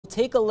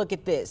take a look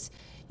at this.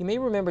 You may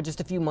remember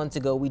just a few months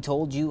ago we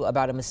told you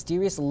about a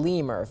mysterious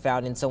lemur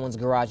found in someone's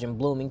garage in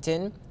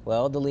Bloomington.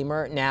 Well, the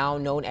lemur, now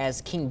known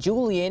as King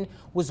Julian,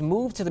 was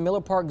moved to the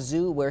Miller Park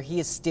Zoo where he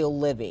is still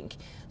living.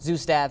 Zoo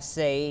staff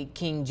say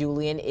King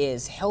Julian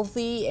is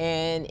healthy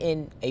and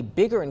in a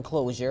bigger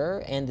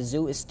enclosure, and the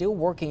zoo is still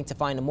working to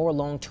find a more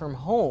long-term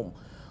home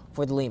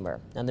for the lemur.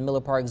 Now, the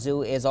Miller Park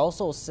Zoo is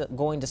also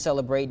going to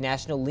celebrate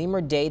National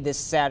Lemur Day this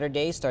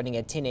Saturday starting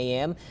at 10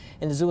 a.m.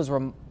 and the zoo is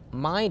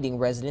reminding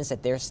residents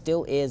that there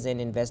still is an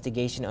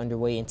investigation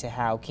underway into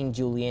how King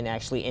Julian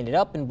actually ended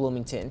up in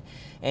Bloomington.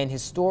 And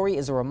his story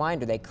is a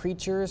reminder that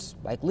creatures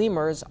like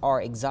lemurs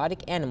are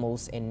exotic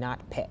animals and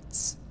not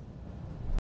pets.